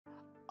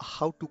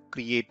how to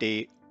create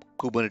a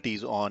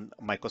Kubernetes on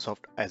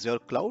Microsoft Azure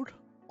Cloud,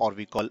 or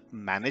we call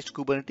managed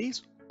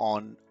Kubernetes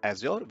on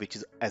Azure, which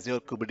is Azure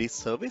Kubernetes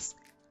Service,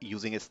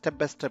 using a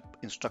step-by-step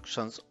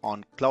instructions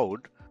on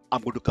cloud.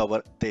 I'm going to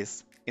cover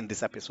this in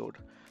this episode.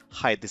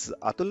 Hi, this is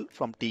Atul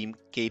from team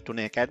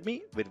K21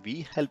 Academy, where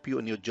we help you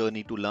on your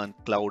journey to learn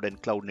cloud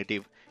and cloud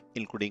native,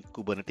 including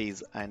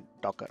Kubernetes and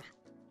Docker.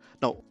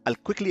 Now, I'll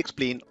quickly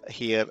explain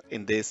here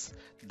in this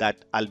that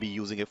I'll be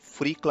using a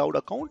free cloud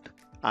account,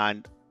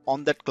 and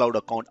on that cloud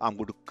account, I'm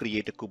going to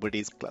create a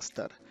Kubernetes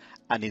cluster.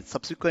 And in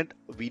subsequent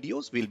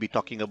videos, we'll be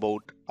talking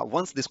about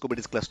once this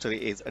Kubernetes cluster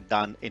is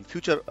done. In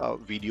future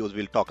videos,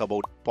 we'll talk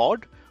about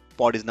pod.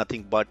 Pod is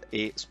nothing but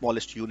a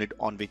smallest unit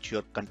on which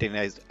your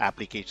containerized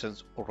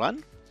applications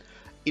run.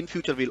 In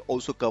future, we'll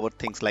also cover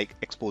things like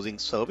exposing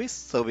service.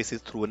 Service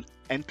is through an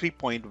entry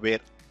point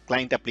where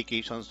client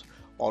applications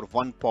or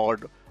one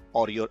pod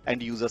or your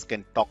end users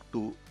can talk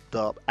to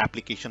the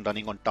application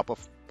running on top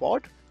of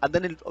pod. And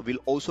then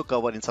we'll also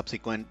cover in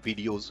subsequent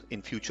videos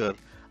in future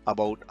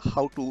about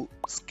how to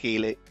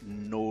scale a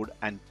node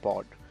and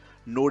pod.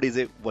 Node is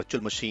a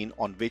virtual machine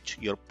on which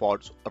your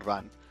pods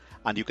run,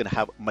 and you can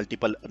have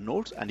multiple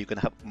nodes and you can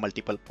have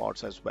multiple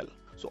pods as well.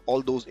 So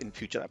all those in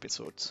future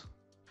episodes.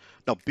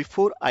 Now,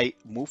 before I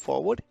move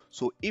forward,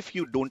 so if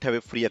you don't have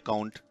a free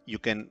account, you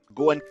can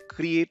go and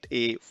create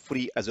a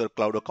free Azure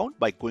Cloud account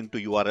by going to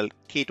URL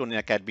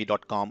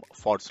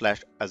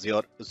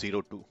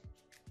k21academy.com/Azure02.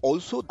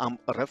 Also, I'm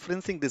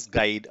referencing this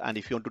guide, and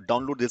if you want to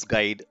download this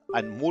guide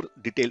and more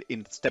detail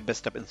in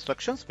step-by-step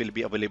instructions will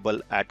be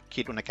available at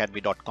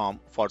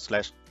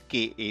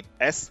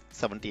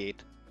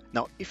k21academy.com/K8S78.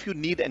 Now, if you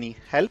need any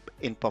help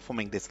in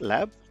performing this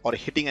lab or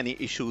hitting any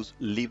issues,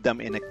 leave them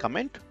in a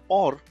comment,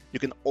 or you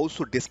can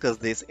also discuss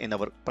this in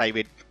our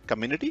private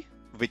community,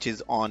 which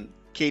is on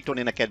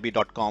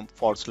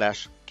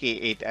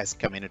k21academy.com/K8S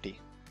community.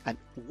 And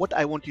what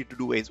I want you to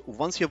do is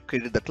once you've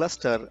created the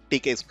cluster,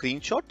 take a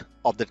screenshot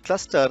of the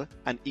cluster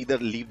and either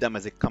leave them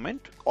as a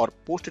comment or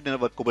post it in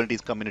our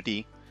Kubernetes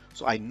community.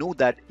 So I know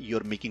that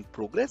you're making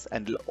progress,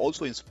 and it'll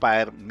also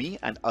inspire me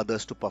and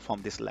others to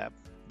perform this lab.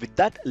 With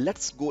that,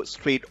 let's go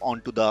straight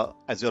onto the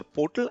Azure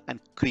portal and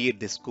create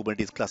this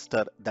Kubernetes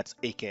cluster, that's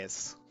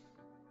AKS.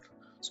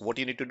 So what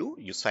you need to do,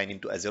 you sign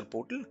into Azure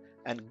portal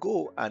and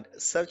go and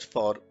search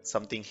for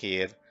something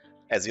here,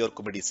 Azure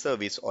Kubernetes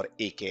Service or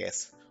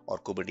AKS or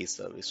Kubernetes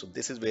Service. So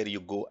this is where you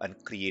go and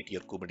create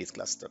your Kubernetes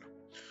cluster.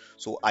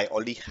 So I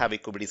already have a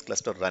Kubernetes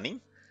cluster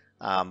running,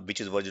 which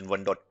is version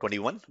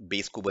 1.21,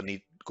 base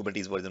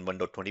Kubernetes version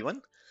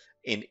 1.21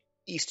 in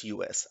East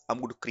US. I'm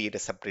going to create a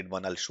separate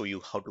one. I'll show you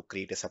how to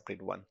create a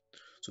separate one.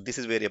 So this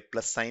is where a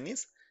plus sign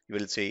is. You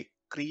will say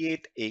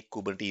create a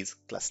Kubernetes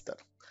cluster.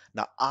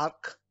 Now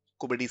Arc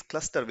Kubernetes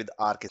cluster with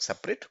Arc is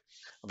separate,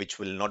 which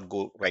will not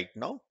go right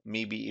now.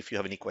 Maybe if you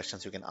have any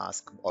questions, you can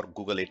ask or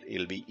Google it.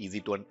 It'll be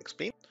easy to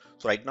explain.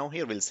 So right now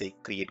here we'll say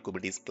create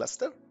Kubernetes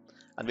cluster,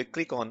 and we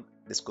click on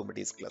this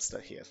Kubernetes cluster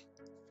here.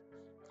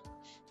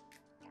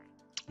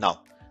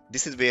 Now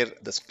this is where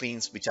the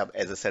screens which I've,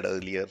 as I said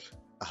earlier,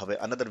 I have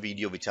another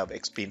video which I've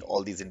explained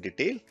all these in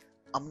detail.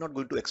 I'm not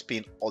going to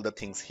explain all the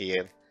things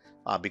here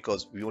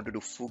because we wanted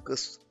to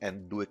focus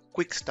and do a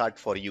quick start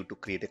for you to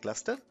create a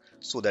cluster,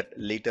 so that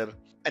later,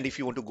 and if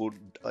you want to go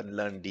and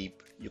learn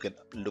deep, you can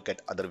look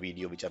at other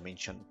video which I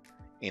mentioned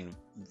in,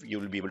 you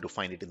will be able to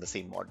find it in the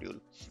same module.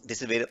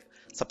 This is where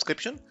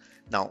subscription.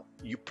 Now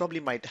you probably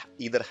might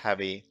either have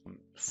a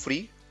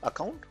free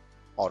account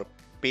or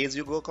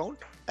pay-as-you-go account,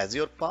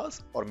 Azure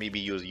Pass, or maybe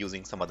you're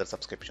using some other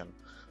subscription.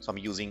 So I'm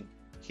using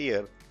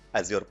here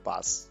Azure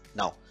Pass.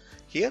 Now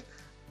here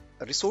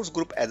a resource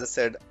group, as I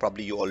said,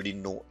 probably you already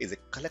know, is a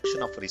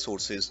collection of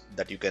resources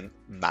that you can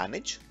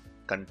manage,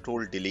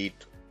 control,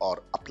 delete,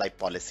 or apply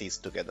policies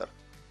together.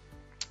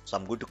 So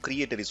I'm going to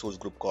create a resource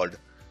group called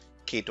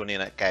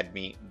K21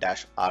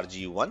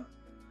 Academy-RG1.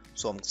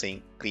 So I'm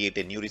saying create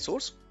a new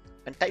resource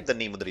and type the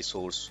name of the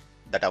resource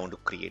that I want to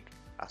create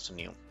as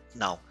new.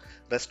 Now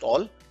rest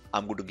all,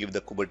 I'm going to give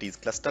the Kubernetes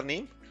cluster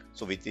name,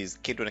 so which is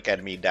K21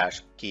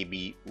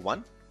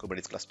 Academy-KB1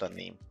 Kubernetes cluster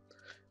name.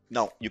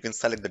 Now you can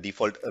select the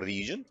default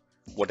region,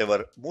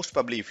 whatever. Most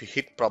probably if you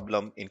hit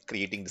problem in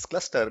creating this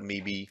cluster,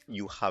 maybe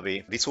you have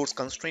a resource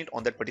constraint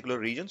on that particular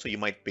region, so you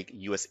might pick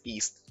US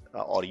East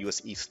or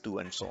US East 2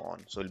 and so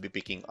on. So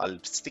I'll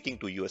sticking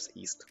to US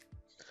East.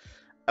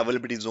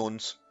 Availability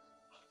zones,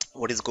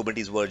 what is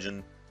Kubernetes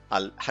version?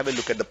 I'll have a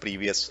look at the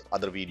previous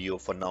other video.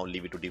 For now,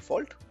 leave it to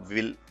default.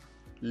 We'll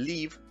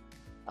leave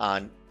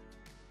and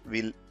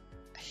we'll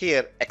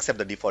here accept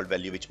the default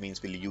value, which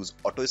means we'll use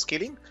auto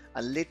scaling,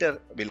 and later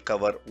we'll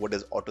cover what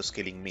does auto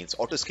scaling means.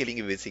 Auto scaling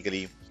is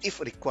basically, if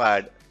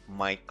required,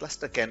 my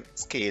cluster can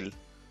scale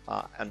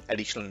an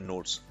additional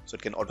nodes, so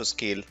it can auto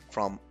scale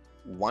from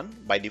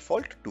 1 by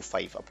default to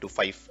 5, up to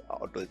 5.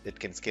 It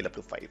can scale up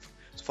to 5.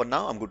 So for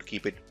now I'm going to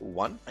keep it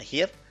 1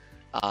 here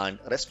and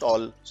rest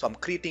all. So I'm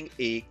creating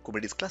a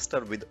Kubernetes cluster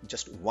with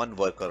just one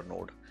worker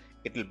node.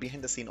 It will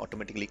behind the scene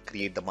automatically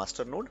create the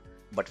master node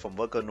but from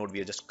worker node,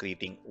 we are just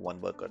creating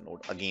one worker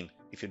node. Again,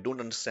 if you don't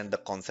understand the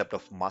concept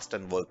of master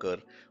and worker,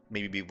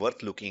 maybe be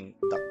worth looking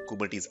the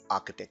Kubernetes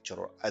architecture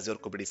or Azure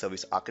Kubernetes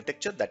Service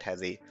architecture that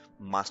has a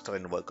master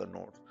and worker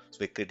node. So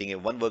we're creating a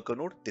one worker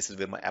node. This is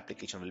where my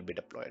application will be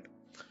deployed.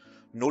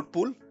 Node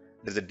pool,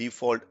 there's a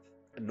default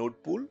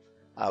node pool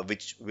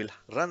which will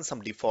run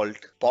some default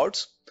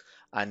pods.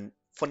 And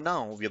for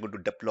now, we are going to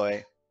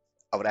deploy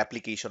our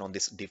application on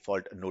this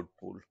default node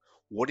pool.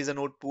 What is a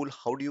node pool?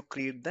 How do you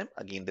create them?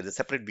 Again, there's a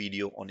separate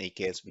video on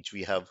AKS which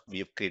we have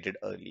created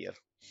earlier.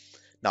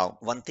 Now,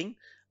 one thing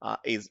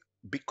is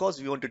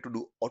because we wanted to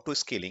do auto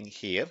scaling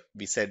here,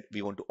 we said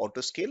we want to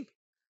auto scale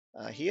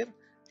here.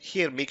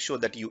 Here, make sure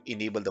that you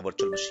enable the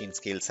virtual machine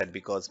scale set,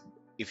 because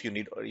if you're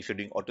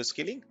doing auto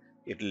scaling,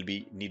 it will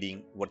be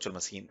needing virtual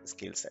machine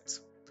scale sets.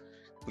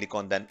 Click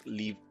on then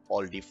leave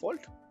all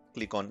default.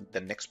 Click on the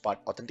next part,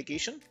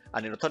 authentication,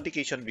 and in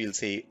authentication we'll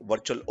say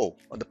virtual.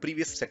 On the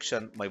previous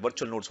section my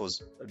virtual nodes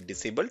was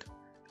disabled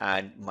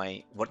and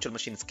my virtual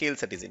machine scale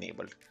set is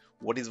enabled.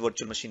 What is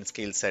virtual machine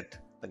scale set?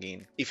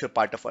 Again, if you're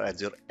part of our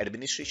Azure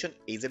administration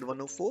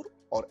AZ104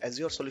 or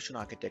Azure solution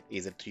architect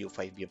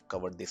AZ305, we have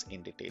covered this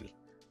in detail.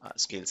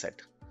 Scale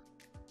set.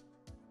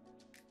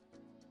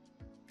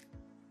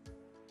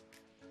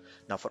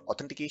 Now for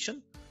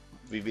authentication,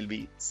 we will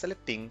be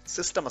selecting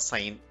system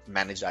assign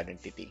managed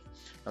identity.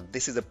 Now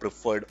this is a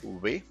preferred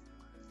way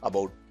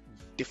about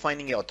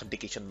defining an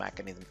authentication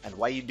mechanism. And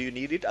why do you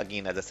need it?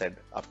 Again, as I said,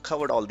 I've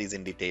covered all these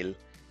in detail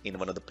in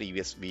one of the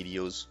previous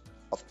videos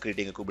of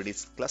creating a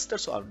Kubernetes cluster,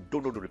 so I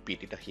don't want to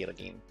repeat it here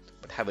again,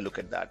 but have a look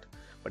at that.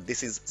 But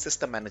this is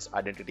system managed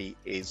identity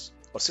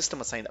or system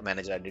assigned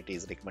managed identity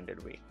is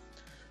recommended way.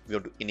 We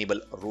have to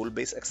enable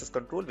role-based access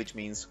control, which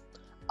means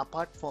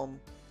apart from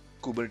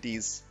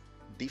Kubernetes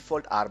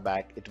default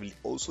RBAC, it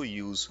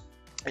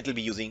will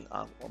be using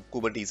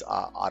Kubernetes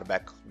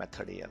RBAC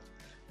method here.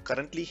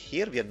 Currently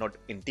here we are not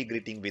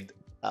integrating with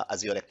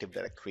Azure Active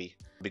Directory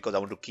because I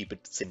want to keep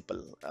it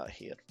simple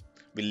here.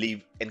 We'll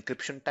leave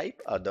encryption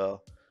type, the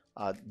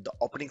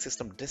operating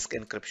system disk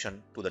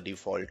encryption to the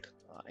default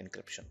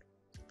encryption.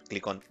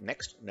 Click on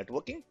next,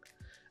 networking,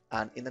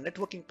 and in the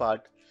networking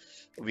part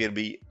we'll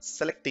be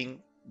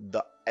selecting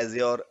the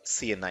Azure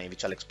CLI,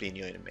 which I'll explain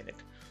you in a minute.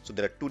 So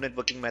there are two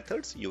networking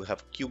methods. You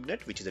have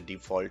KubeNet, which is a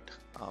default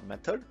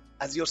method.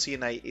 Azure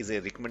CLI is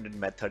a recommended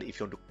method if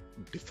you want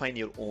to define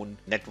your own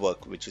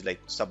network, which is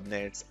like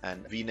subnets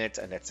and VNets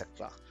and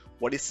etc.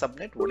 What is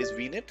subnet? What is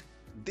VNet?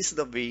 This is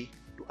the way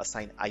to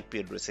assign IP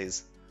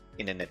addresses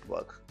in a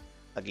network.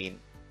 Again,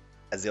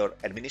 Azure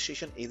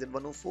Administration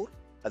AZ104,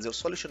 Azure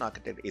Solution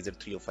Architect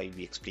AZ305,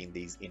 we explain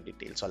these in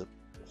detail. So I'll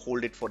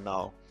hold it for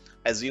now.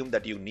 Assume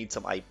that you need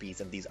some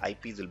IPs and these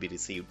IPs will be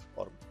received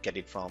or get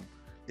it from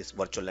this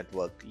virtual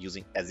network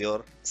using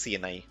Azure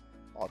CLI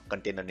or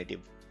container native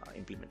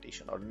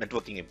implementation or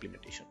networking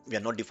implementation. We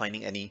are not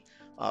defining any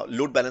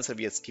load balancer,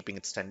 we are keeping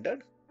it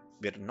standard.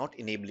 We are not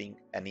enabling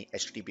any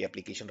HTTP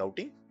application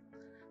routing.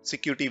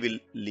 Security will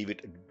leave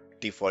it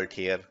default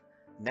here.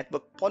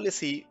 Network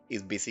policy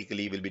is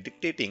basically will be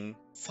dictating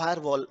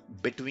firewall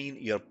between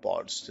your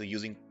pods. So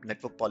using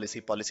network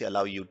policy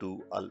allow you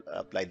to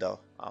apply the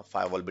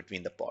firewall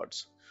between the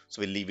pods.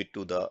 So we'll leave it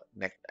to the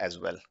next as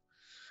well.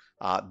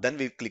 Then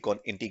we click on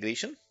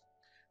integration.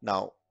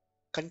 Now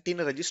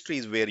container registry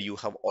is where you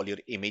have all your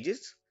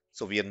images.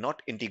 So we are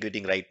not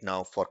integrating right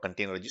now for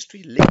container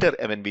registry. Later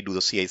when we do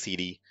the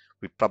CI/CD,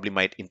 we probably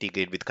might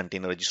integrate with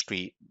container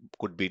registry,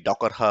 could be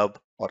Docker Hub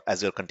or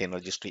Azure Container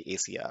Registry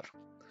ACR.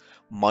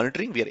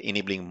 Monitoring, we are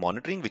enabling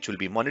monitoring, which will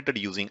be monitored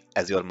using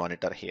Azure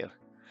Monitor here.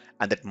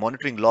 And that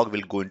monitoring log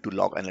will go into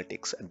log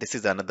analytics. And this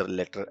is another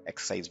letter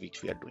exercise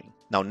which we are doing.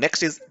 Now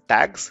next is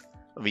tags.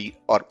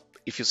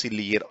 If you see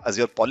here,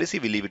 Azure policy,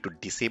 we leave it to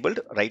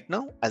disabled right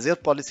now. Azure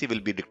policy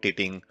will be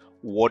dictating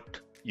what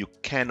you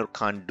can or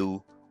can't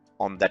do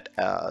on that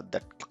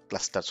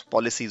cluster. So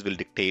policies will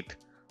dictate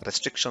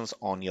restrictions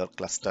on your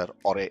cluster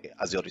or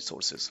Azure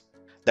resources.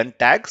 Then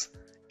tags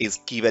is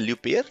key value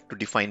pair to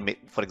define,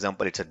 for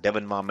example, it's a dev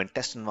environment,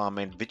 test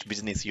environment, which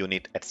business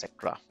unit,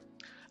 etc.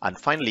 And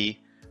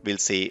finally, we'll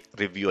say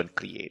review and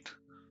create.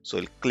 So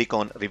we'll click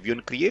on review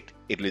and create.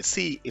 It will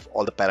see if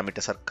all the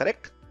parameters are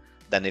correct.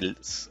 Then it'll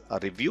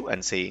review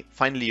and say,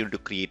 finally, you need to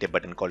create a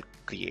button called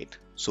create.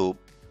 So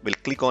we'll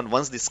click on,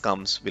 once this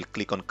comes, we'll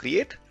click on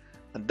create.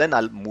 And then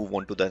I'll move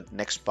on to the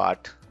next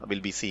part. We'll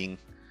be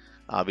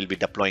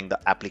deploying the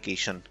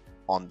application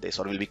on this,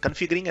 or we'll be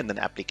configuring and then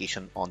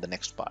application on the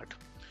next part.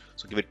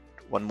 So give it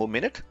one more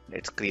minute.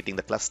 It's creating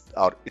the cluster,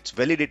 or it's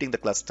validating the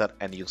cluster,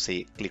 and you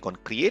say click on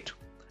create.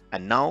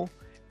 And now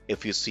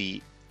if you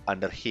see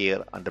under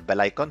here, under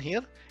bell icon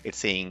here, it's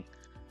saying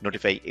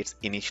notify, it's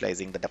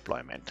initializing the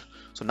deployment.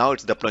 So now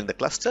it's deploying the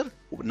cluster.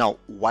 Now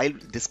while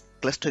this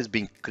cluster is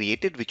being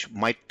created, which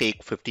might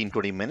take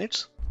 15-20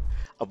 minutes,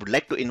 I would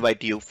like to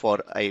invite you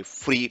for a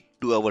free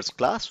 2 hours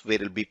class where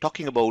we'll be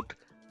talking about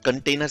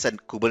containers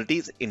and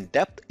Kubernetes in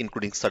depth,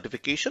 including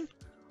certification,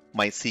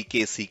 my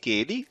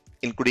CKAD,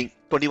 including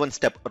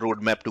 21-step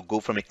roadmap to go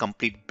from a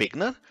complete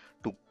beginner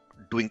to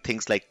doing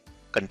things like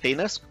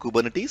containers,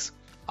 Kubernetes,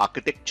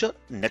 architecture,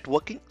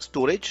 networking,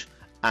 storage,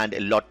 and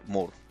a lot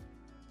more,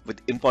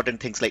 with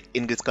important things like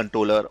ingress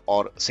controller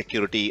or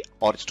security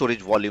or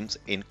storage volumes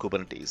in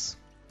Kubernetes,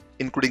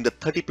 including the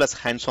 30 plus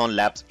hands-on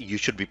labs you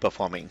should be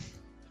performing.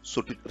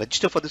 So to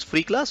register for this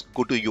free class,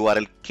 go to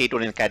URL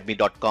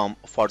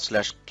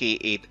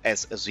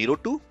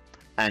k21academy.com/K8S02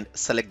 and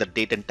select the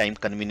date and time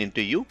convenient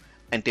to you.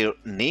 Enter your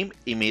name,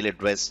 email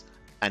address,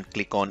 and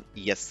click on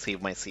Yes,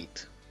 save my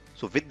seat.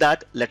 So with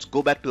that, let's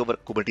go back to our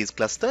Kubernetes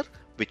cluster,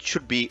 which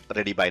should be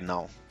ready by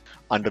now.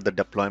 Under the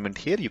deployment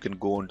here, you can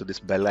go onto this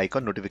bell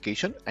icon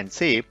notification and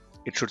say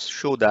it should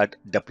show that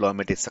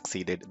deployment is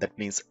succeeded. That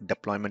means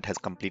deployment has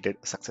completed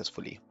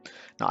successfully.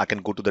 Now I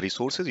can go to the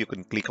resources. You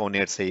can click on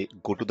here, say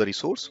go to the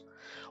resource.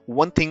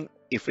 One thing,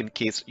 if in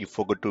case you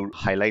forgot to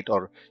highlight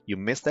or you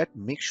miss that,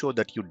 make sure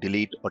that you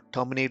delete or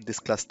terminate this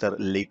cluster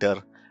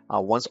later.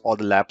 Once all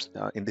the labs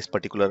in this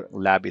particular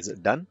lab is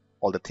done,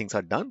 all the things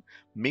are done,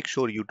 make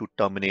sure you to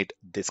terminate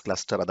this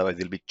cluster, otherwise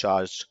you'll be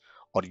charged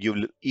or you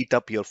will eat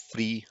up your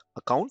free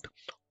account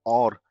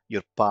or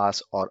your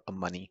pass or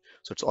money.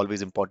 So it's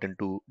always important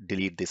to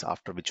delete this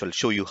after, which will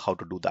show you how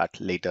to do that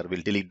later.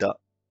 We'll delete the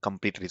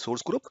complete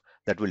resource group,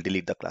 that will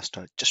delete the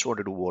cluster. Just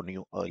wanted to warn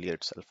you earlier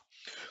itself.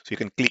 So you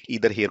can click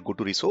either here, go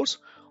to resource,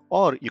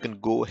 or you can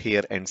go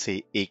here and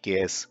say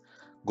AKS,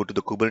 go to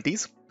the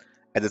Kubernetes.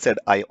 As I said,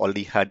 I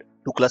already had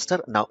 2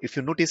 cluster. Now, if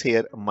you notice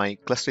here, my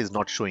cluster is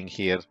not showing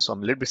here. So I'm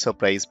a little bit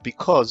surprised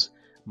because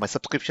my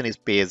subscription is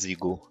pay as you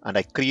go, and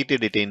I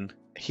created it in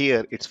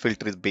here. Its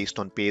filter is based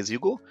on pay as you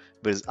go,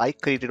 whereas I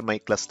created my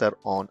cluster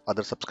on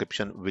other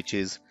subscription, which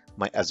is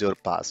my Azure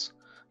Pass.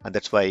 And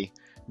that's why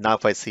now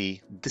if I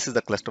see, this is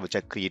the cluster which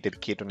I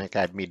created, K21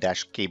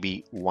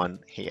 Academy-KB1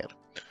 here.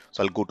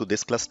 So I'll go to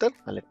this cluster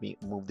and let me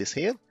move this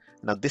here.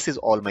 Now this is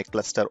all my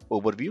cluster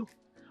overview.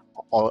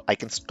 Or I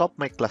can stop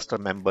my cluster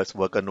members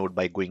worker node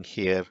by going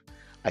here.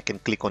 I can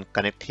click on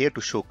connect here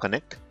to show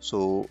connect.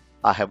 So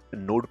I have a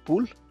node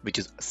pool, which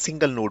is a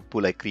single node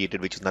pool I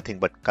created, which is nothing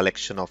but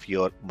collection of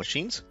your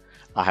machines.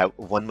 I have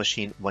one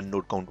machine, one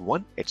node count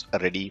 1. It's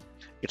ready.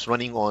 It's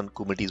running on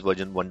Kubernetes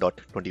version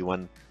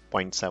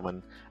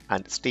 1.21.7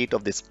 and state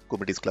of this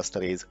Kubernetes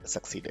cluster is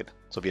succeeded.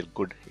 So we're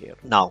good here.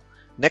 Now,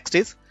 next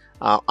is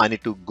I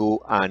need to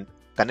go and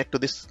connect to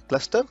this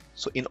cluster.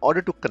 So in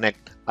order to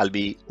connect, I'll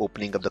be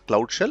opening up the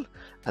Cloud Shell,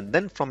 and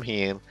then from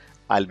here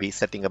I'll be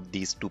setting up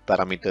these 2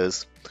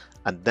 parameters,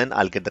 and then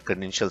I'll get the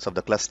credentials of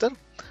the cluster,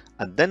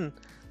 and then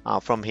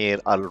from here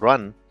I'll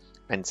run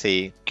and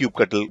say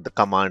kubectl the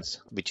commands,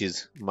 which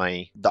is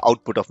the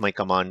output of my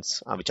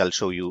commands, which I'll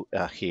show you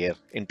here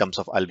in terms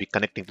of I'll be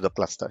connecting to the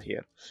cluster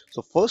here.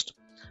 So first,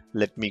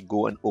 let me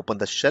go and open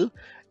the shell.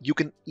 You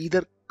can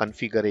either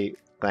configure a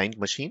client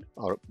machine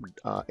or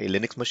a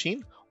Linux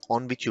machine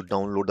on which you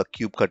download the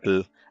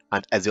kubectl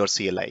and Azure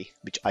CLI,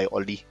 which I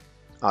already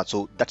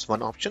so that's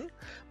one option.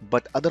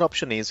 But other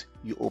option is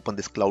you open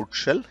this Cloud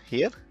Shell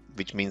here,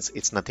 which means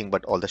it's nothing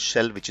but all the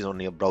shell which is on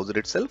your browser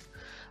itself,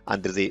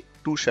 and there's a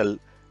 2 shell.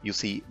 You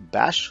see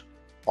bash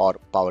or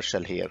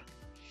PowerShell here.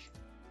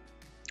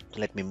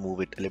 Let me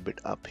move it a little bit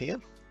up here.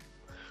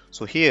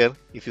 So here,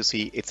 if you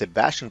see, it's a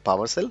bash and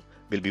PowerShell.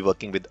 We'll be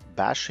working with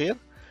bash here,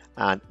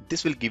 and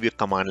this will give you a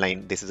command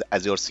line. This is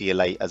Azure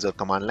CLI, Azure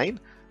command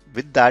line.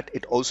 With that,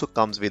 it also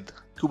comes with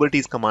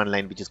Kubernetes command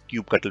line, which is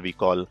kubectl we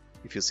call.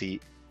 If you see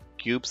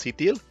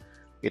kubectl,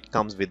 it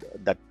comes with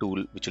that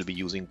tool which we'll be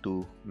using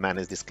to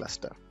manage this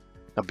cluster.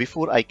 Now,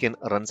 before I can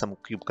run some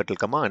kubectl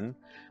command,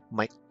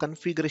 my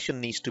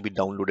configuration needs to be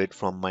downloaded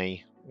from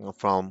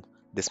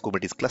this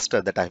Kubernetes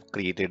cluster that I've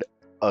created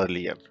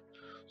earlier.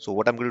 So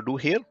what I'm going to do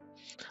here,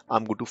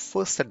 I'm going to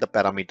first set the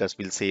parameters.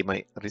 We'll say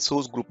my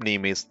resource group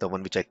name is the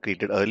one which I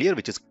created earlier,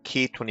 which is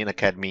K21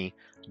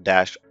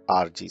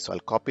 Academy-RG. So I'll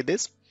copy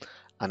this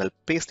and I'll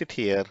paste it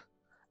here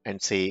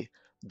and say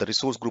the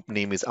resource group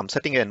name is, I'm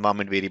setting an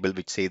environment variable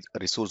which says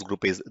resource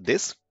group is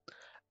this.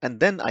 And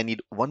then I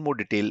need one more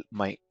detail,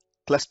 my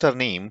cluster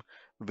name,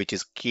 which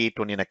is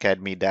K21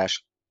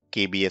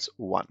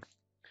 Academy-KBS1.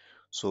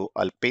 So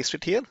I'll paste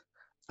it here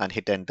and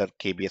hit enter,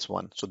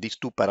 KBS1. So these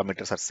 2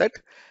 parameters are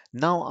set.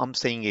 Now I'm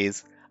saying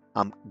is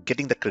I'm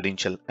getting the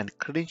credential, and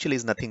credential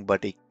is nothing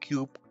but a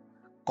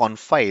kubeconf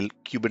file,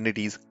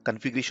 Kubernetes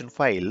configuration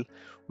file,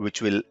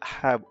 which will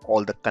have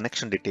all the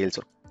connection details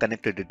or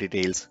connected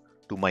details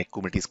to my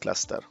Kubernetes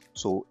cluster.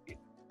 So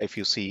if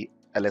you see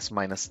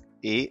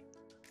ls-a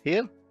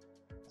here,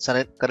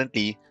 so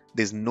currently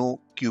there's no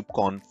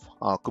kubeconf,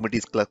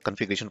 Kubernetes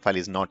configuration file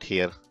is not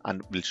here,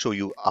 and we'll show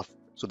you after.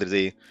 So there's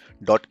a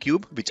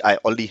 .kube which I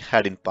already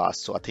had in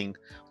past. So I think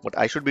what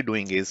I should be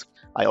doing is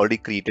I already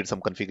created some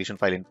configuration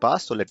file in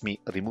past. So let me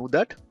remove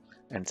that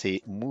and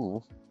say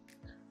move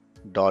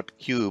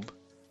 .kube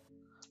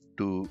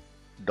to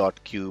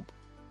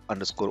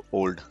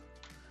 .kube_old.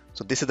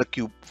 So this is the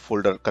kube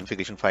folder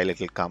configuration file. It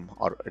will come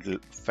or it will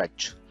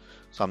fetch.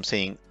 So I'm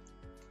saying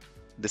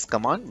this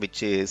command,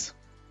 which is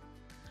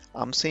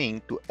I'm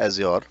saying to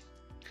Azure,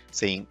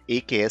 saying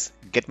AKS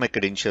get my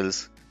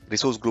credentials.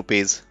 Resource group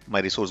is my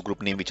resource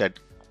group name which I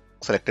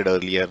selected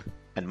earlier,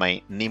 and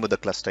my name of the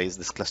cluster is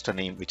this cluster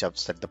name which I've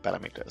set the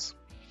parameters.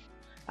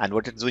 And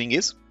what it's doing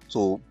is,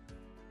 so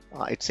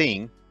it's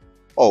saying,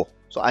 oh,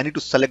 so I need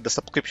to select the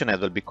subscription as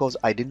well because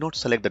I did not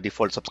select the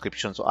default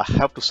subscription. So I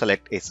have to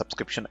select a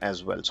subscription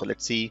as well. So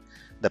let's see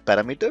the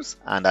parameters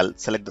and I'll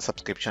select the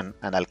subscription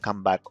and I'll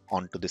come back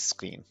onto this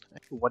screen.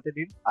 So what I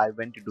did, I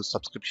went into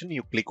subscription.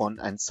 You click on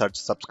and search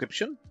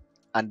subscription.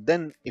 And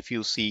then if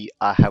you see,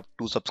 I have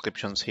two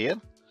subscriptions here.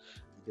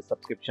 The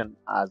subscription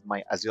as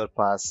my Azure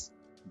Pass,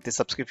 this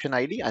subscription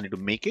ID, I need to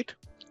make it,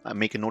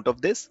 make a note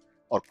of this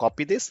or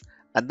copy this.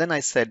 And then I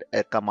said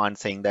a command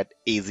saying that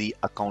AZ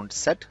account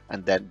set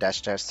and then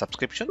dash dash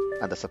subscription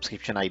and the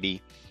subscription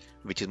ID,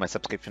 which is my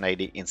subscription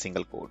ID in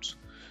single quotes.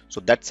 So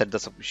that set the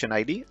subscription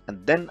ID.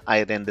 And then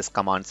I ran this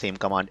command, same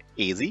command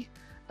AZ,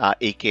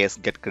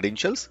 AKS get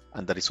credentials,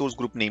 and the resource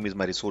group name is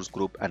my resource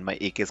group and my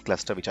AKS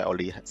cluster, which I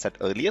already set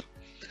earlier.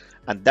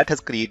 And that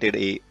has created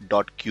a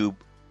 .cube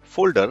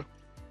folder,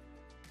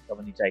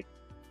 which I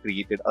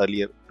created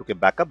earlier, took a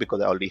backup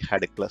because I already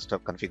had a cluster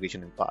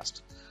configuration in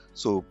past.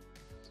 So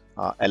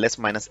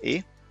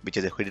ls-a, which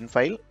is a hidden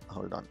file.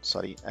 Hold on,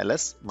 sorry,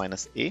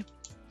 ls-a,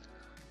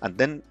 and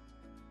then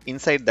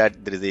inside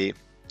that there is a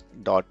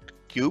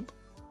 .cube.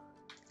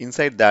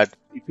 Inside that,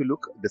 if you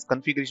look this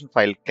configuration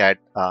file cat,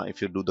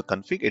 if you do the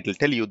config, it will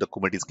tell you the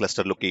Kubernetes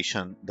cluster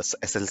location, the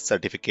SSL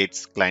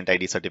certificates, client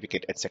ID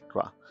certificate,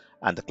 etc.,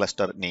 and the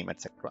cluster name,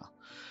 etc.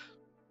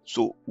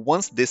 So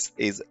once this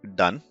is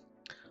done,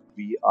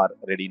 we are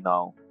ready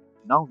now.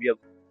 Now we have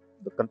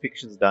the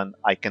configuration is done.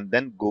 I can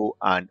then go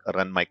and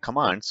run my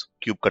commands,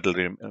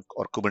 kubectl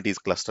or Kubernetes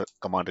cluster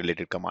command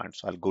related commands.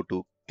 So I'll go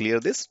to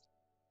clear this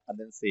and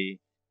then say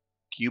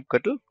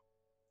kubectl,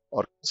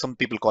 or some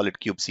people call it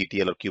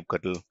kubectl or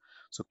kubectl.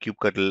 So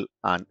kubectl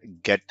and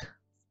get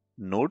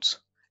nodes.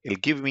 It'll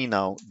give me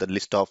now the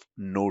list of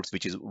nodes,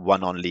 which is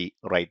one only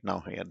right now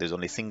here. There's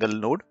only single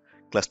node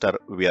cluster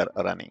we are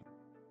running.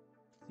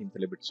 Seems a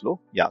little bit slow.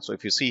 Yeah, so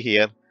if you see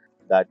here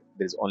that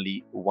there's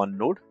only one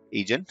node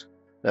agent,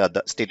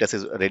 the status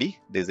is ready.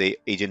 There's a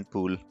agent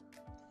pool.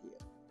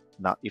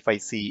 Now, if I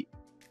see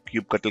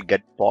kubectl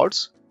get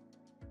pods,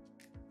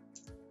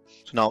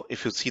 so now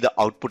if you see the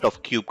output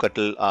of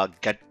kubectl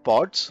get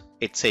pods,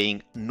 it's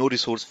saying no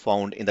resource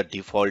found in the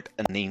default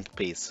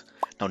namespace.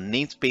 Now,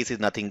 namespace is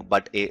nothing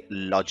but a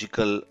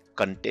logical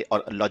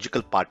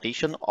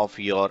partition of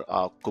your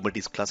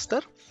Kubernetes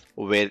cluster,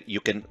 where you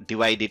can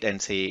divide it and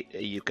say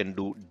you can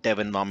do dev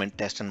environment,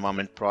 test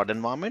environment, prod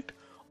environment,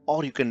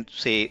 or you can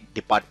say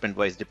department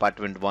wise,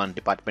 department 1,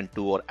 department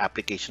 2, or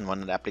application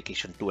 1 and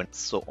application 2, and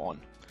so on.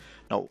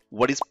 Now,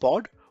 what is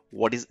pod?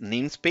 What is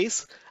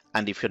namespace?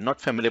 And if you're not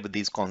familiar with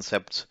these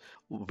concepts,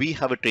 we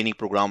have a training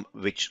program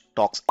which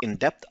talks in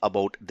depth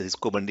about these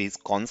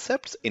Kubernetes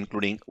concepts,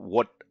 including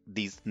what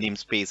these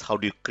namespace, how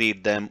do you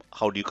create them,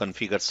 how do you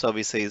configure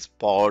services,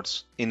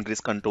 pods,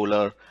 ingress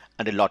controller,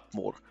 and a lot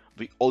more.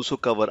 We also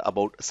cover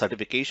about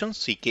certifications,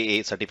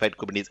 CKA, Certified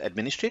Kubernetes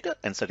Administrator,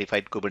 and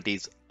Certified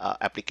Kubernetes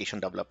Application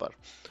Developer.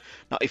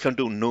 Now, if you want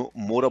to know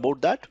more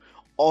about that,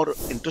 or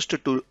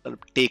interested to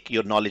take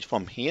your knowledge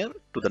from here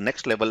to the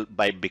next level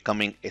by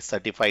becoming a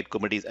certified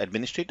Kubernetes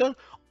administrator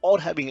or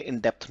having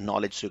in-depth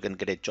knowledge so you can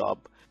get a job,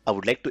 I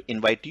would like to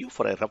invite you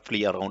for a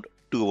roughly around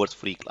 2 hours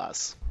free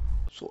class.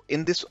 So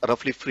in this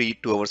roughly free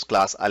 2 hours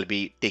class, I'll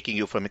be taking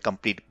you from a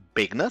complete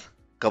beginner,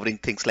 covering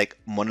things like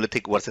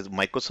monolithic versus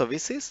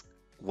microservices,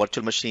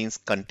 virtual machines,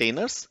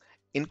 containers,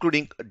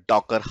 including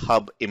Docker,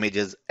 Hub,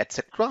 images,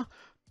 etc.,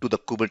 to the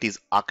Kubernetes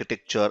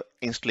architecture,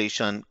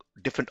 installation,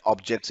 different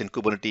objects in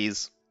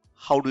Kubernetes,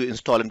 how do you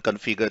install and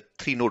configure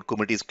 3-node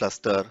Kubernetes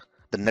cluster,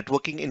 the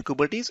networking in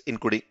Kubernetes,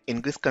 including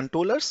ingress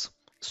controllers,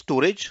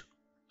 storage,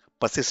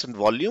 persistent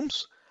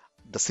volumes,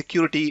 the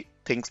security,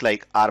 things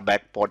like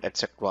RBAC, pod,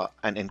 etc.,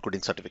 and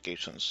including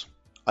certifications.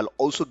 I'll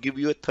also give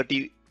you a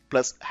 30+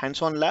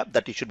 hands-on lab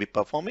that you should be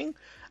performing.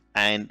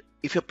 And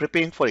if you're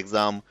preparing for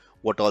exam,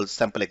 what all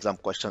sample exam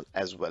questions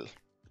as well.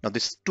 Now,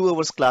 this 2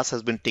 hours class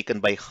has been taken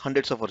by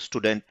hundreds of our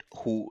students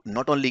who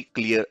not only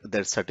clear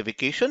their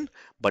certification,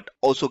 but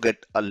also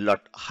get a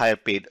lot higher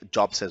paid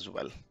jobs as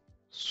well.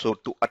 So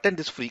to attend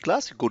this free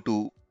class, go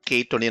to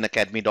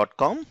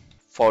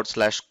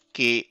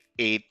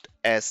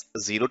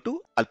k21academy.com/K8S02.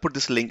 I'll put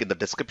this link in the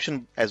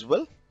description as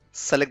well.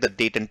 Select the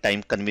date and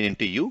time convenient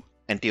to you,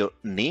 enter your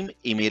name,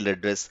 email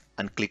address,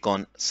 and click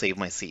on Save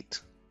My Seat.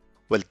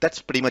 Well,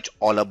 that's pretty much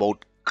all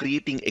about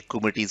creating a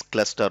Kubernetes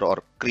cluster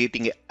or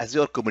creating an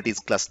Azure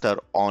Kubernetes cluster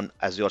on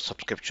Azure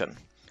subscription.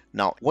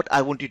 Now, what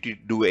I want you to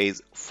do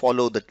is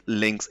follow the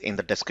links in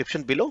the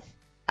description below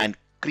and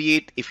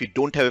create, if you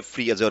don't have a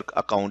free Azure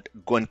account,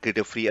 go and create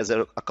a free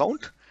Azure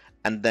account.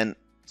 And then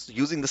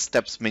using the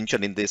steps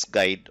mentioned in this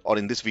guide or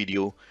in this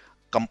video,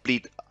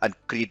 complete and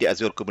create a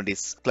Azure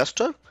Kubernetes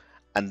cluster,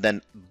 and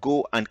then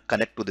go and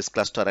connect to this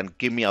cluster and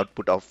give me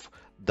output of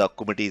the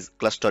Kubernetes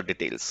cluster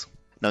details.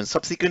 Now, in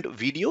subsequent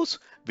videos,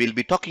 we'll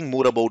be talking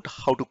more about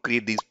how to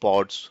create these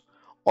pods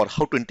or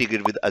how to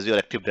integrate with Azure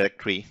Active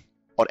Directory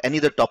or any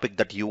other topic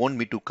that you want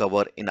me to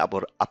cover in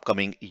our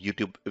upcoming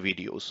YouTube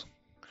videos.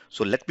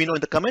 So let me know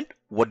in the comment,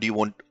 what do you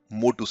want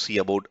more to see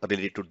about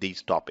related to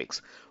these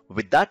topics.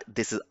 With that,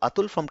 this is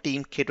Atul from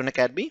team K21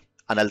 Academy,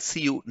 and I'll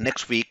see you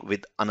next week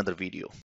with another video.